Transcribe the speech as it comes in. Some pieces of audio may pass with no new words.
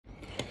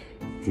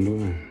Hello,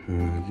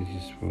 this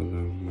is for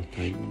the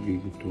Matai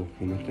video tour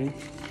for Matai,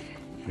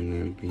 and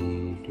I'll be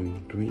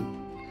doing drawing,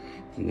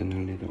 and then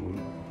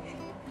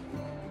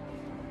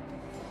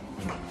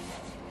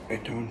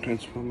later on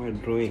transform my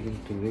drawing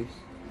into this,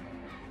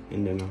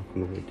 and then I'll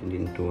convert it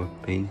into a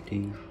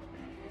painting,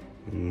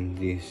 and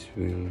this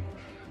will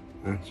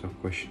answer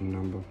question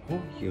number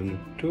 4, unit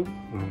 2,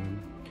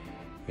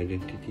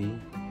 identity,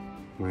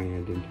 my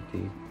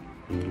identity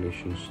in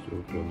relation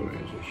to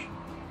globalization.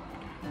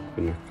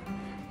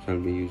 So I'll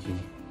be using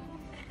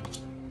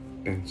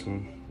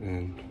pencil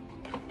and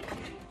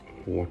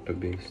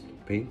water-based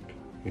paint,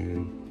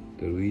 and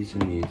the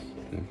reason is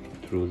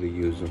that through the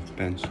use of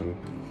pencil,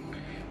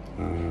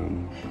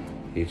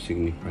 it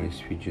signifies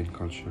Fijian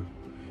culture.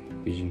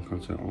 Fijian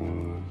culture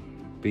or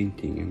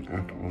painting and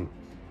art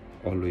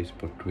always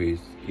portrays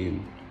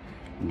in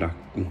dark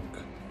ink,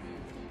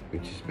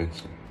 which is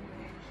pencil.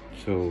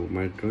 So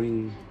my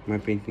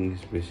painting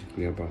is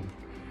basically about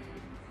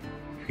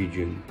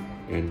Fijian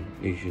and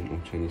Asian or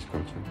Chinese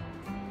culture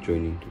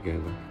joining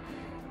together,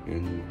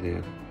 and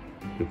that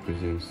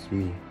represents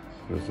me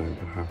because I'm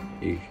half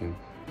Asian,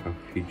 half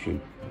Fijian.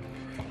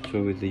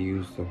 So with the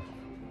use of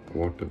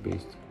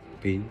water-based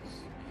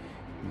paints,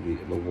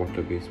 the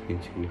water-based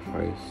paint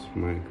signifies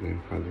my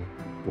grandfather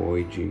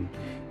voyaging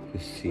the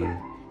sea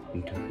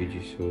into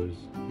Fiji shores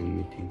and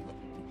meeting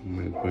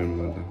my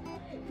grandmother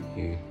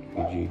here in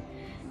Fiji,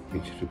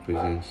 which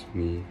represents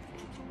me,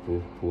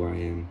 who I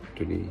am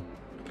today.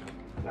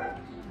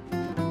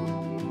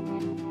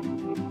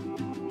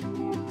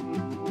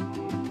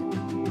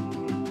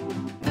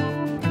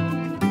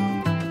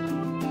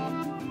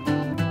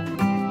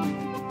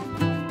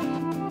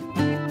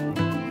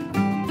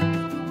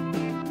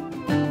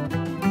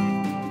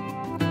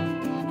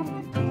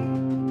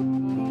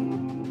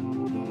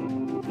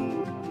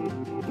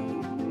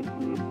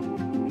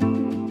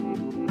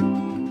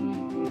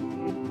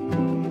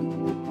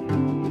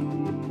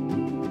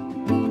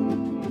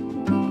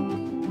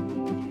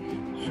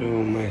 So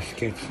my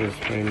sketch is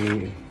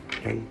finally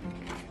done,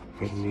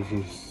 and this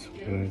is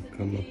what I've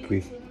come up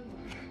with,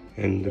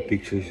 and the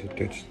picture is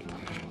attached.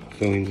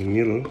 So in the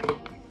middle,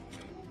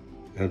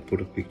 I'll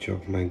put a picture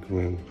of my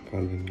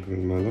grandfather and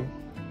grandmother,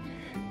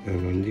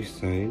 and on this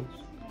side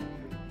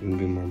will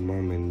be my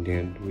mom and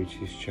dad, which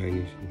is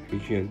Chinese and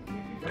Fijian,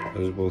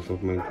 as both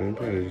of my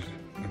grandparents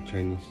are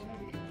Chinese.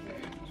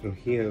 So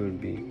here will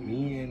be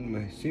me and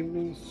my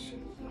siblings,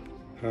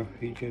 half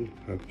Fijian,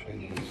 half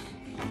Chinese.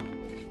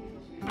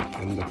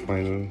 And the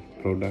final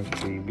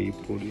product will be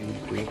put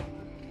into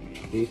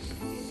this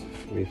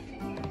with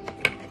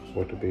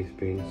water-based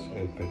paints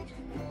and pencil.